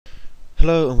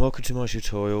Hello and welcome to my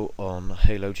tutorial on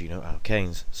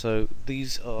halogenoalkanes. So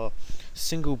these are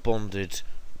single bonded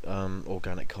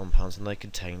organic compounds, and they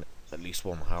contain at least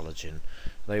one halogen.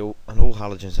 All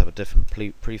halogens have a different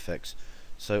prefix.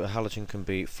 So a halogen can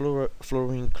be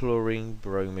fluorine, chlorine,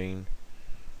 bromine,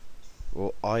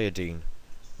 or iodine.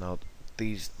 Now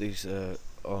these are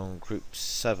on group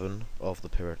 7 of the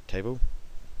periodic table.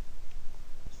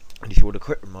 And if you want a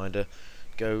quick reminder,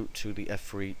 go to the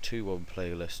F321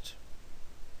 playlist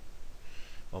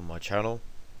on my channel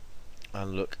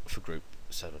and look for group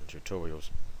 7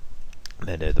 tutorials.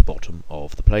 They're near the bottom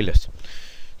of the playlist.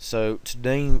 So to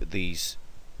name these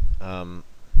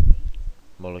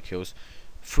molecules,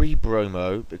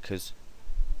 3-bromo because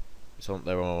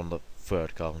they're on the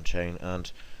third carbon chain,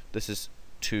 and this is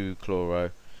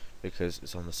 2-chloro because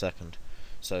it's on the second.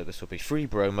 So this will be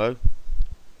 3-bromo,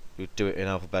 we'll do it in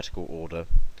alphabetical order,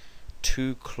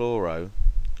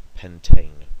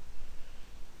 2-chloropentane.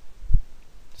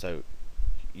 So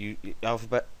if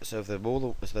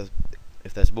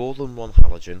there's more than one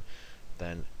halogen,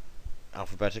 then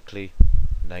alphabetically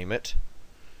name it.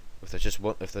 If there's just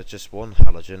one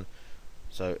halogen,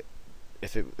 so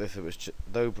if it was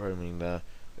no bromine there,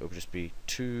 it would just be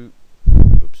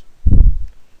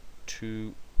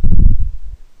 2-chloropentane.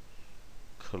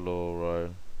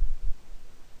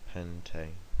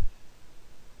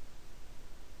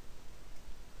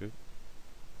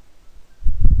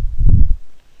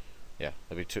 Yeah,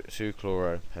 that'd be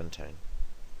 2-chloropentane.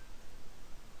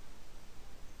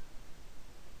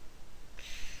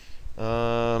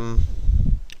 And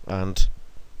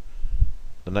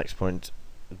the next point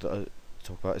that I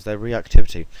talk about is their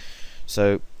reactivity.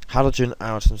 So halogen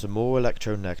atoms are more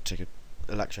electronegative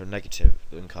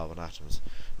than carbon atoms,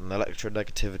 and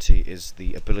electronegativity is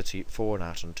the ability for an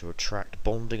atom to attract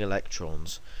bonding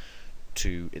electrons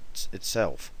to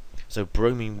itself. So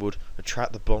bromine would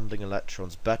attract the bonding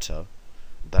electrons better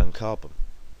than carbon,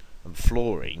 and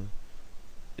fluorine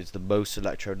is the most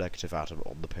electronegative atom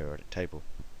on the periodic table.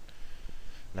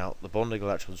 Now the bonding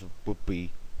electrons would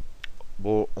be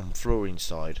more on fluorine's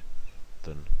side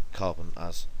than carbon,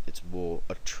 as it's more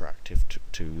attractive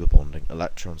to the bonding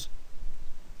electrons.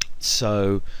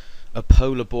 So a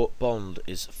polar bond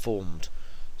is formed,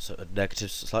 so a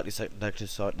slightly negative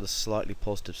side and the slightly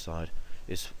positive side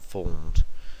is formed,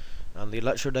 and the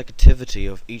electronegativity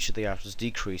of each of the atoms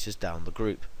decreases down the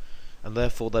group, and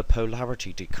therefore their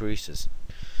polarity decreases.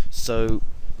 So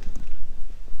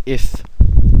if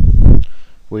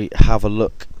we have a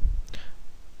look,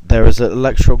 there is an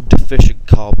electron deficient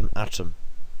carbon atom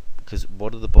because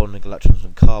one of the bonding electrons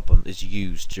in carbon is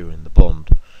used during the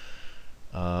bond,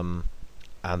 and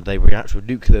they react with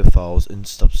nucleophiles in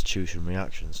substitution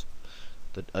reactions.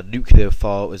 A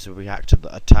nucleophile is a reactor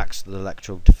that attacks the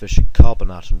electron deficient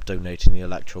carbon atom, donating the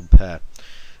electron pair,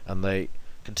 and they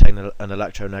contain an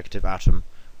electronegative atom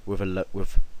with a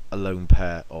lone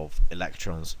pair of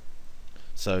electrons.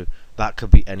 So that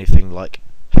could be anything like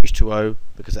H2O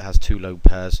because it has 2 lone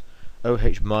pairs,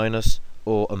 OH minus,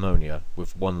 or ammonia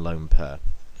with 1 lone pair.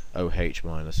 OH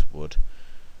minus would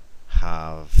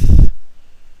have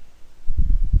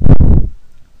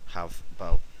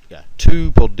about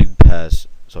 2 bonding pairs,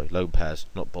 sorry, lone pairs,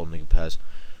 not bonding pairs.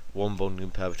 1 bonding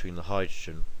pair between the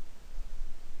hydrogen,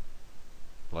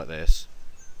 like this,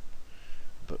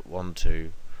 but 1,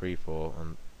 2, 3, 4,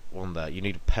 and 1 there. You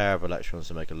need a pair of electrons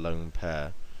to make a lone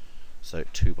pair, so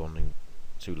 2 lone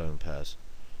pairs.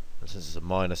 And since it's a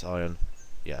minus ion,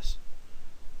 yes,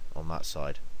 on that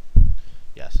side,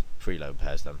 yes, 3 lone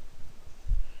pairs then.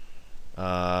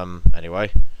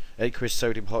 Anyway, aqueous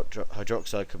sodium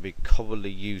hydroxide can be commonly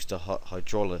used to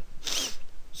hydrolyze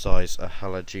a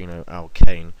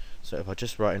halogenoalkane. So if I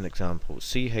just write an example,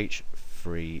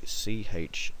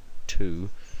 CH3CH2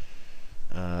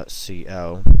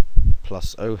 Cl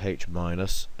plus OH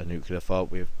minus, a nucleophile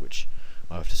with which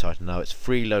I've decided now it's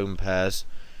 3 lone pairs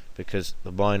because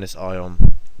the minus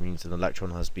ion means an electron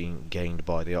has been gained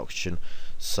by the oxygen,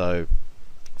 so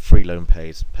 3 lone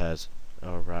pairs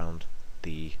are around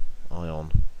the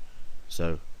ion.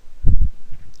 So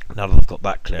now that I've got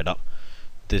that cleared up,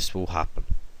 this will happen.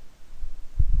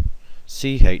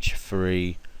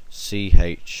 CH3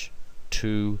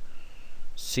 CH2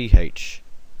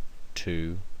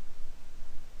 CH2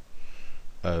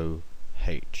 OH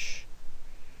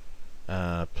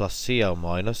plus Cl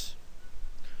minus,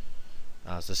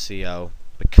 as the Cl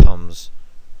becomes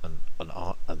an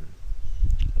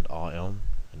ion,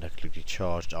 a negatively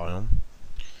charged ion,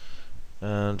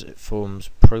 and it forms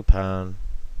propan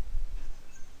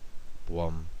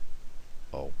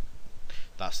 1-ol.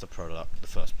 That's the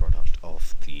first product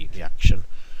of the reaction.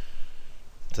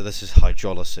 So this is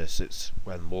hydrolysis. It's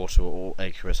when water or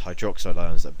aqueous hydroxide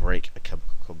ions that break a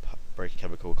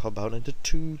chemical compound into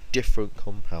two different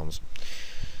compounds.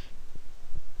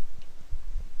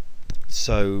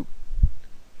 So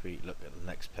if we look at the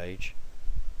next page,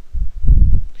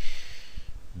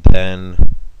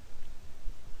 then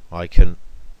I can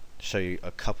show you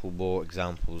a couple more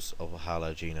examples of a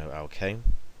halogenoalkane.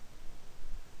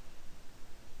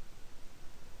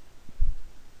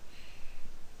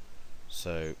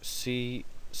 So C,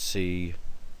 C,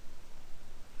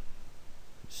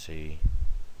 C,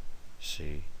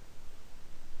 C,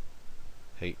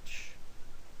 H,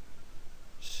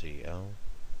 Cl,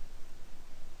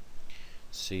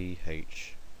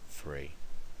 CH3.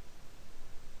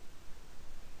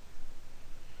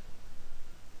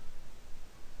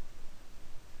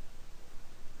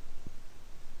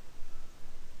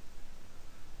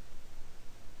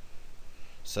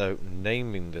 So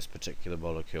naming this particular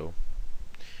molecule,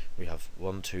 we have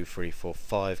 1, 2, 3, 4,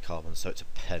 5 carbons, so it's a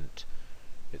pent.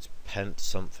 It's pent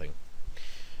something.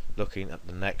 Looking at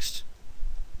the next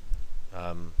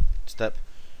step,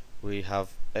 we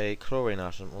have a chlorine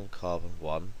atom on carbon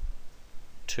 1,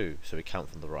 2, so we count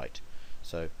from the right.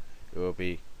 So it will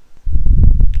be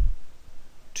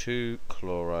 2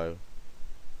 chloro.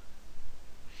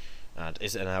 And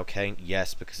is it an alkane?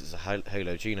 Yes, because it's a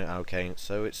halogenoalkane,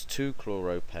 so it's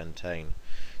 2-chloropentane.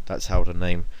 That's how to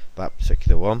name that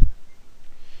particular one.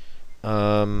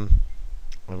 And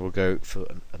we'll go for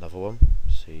another one.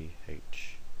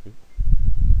 CH.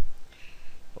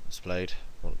 Not displayed.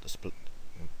 Not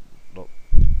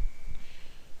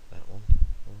that one.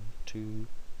 1, 2,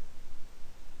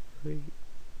 3,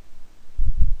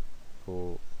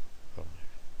 4, 5.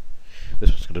 This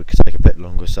one's going to take a bit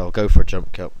longer, so I'll go for a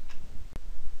jump cut.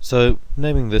 So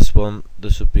naming this one,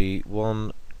 this would be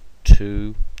 1,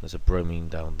 2. There's a bromine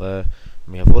down there.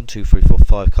 And we have 1, 2, 3, 4,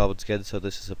 5 carbons again. So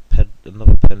this is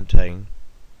another pentane.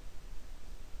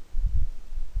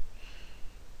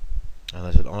 And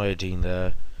there's an iodine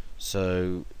there.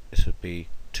 So this would be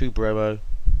 2 bromo,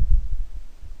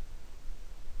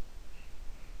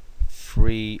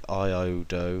 3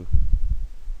 iodo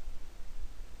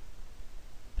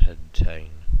pentane.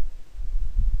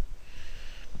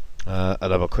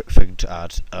 Another quick thing to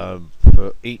add,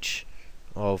 for each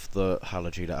of the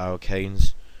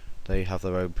halogenoalkanes, they have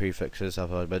their own prefixes,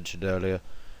 as I mentioned earlier,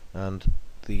 and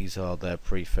these are their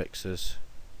prefixes.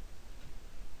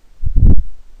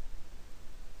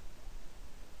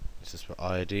 This is for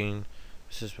iodine,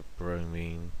 this is for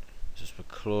bromine, this is for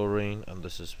chlorine, and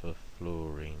this is for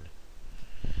fluorine.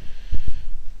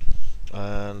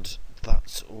 And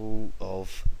that's all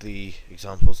of the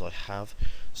examples I have,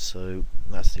 so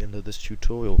that's the end of this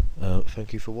tutorial.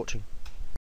 Thank you for watching.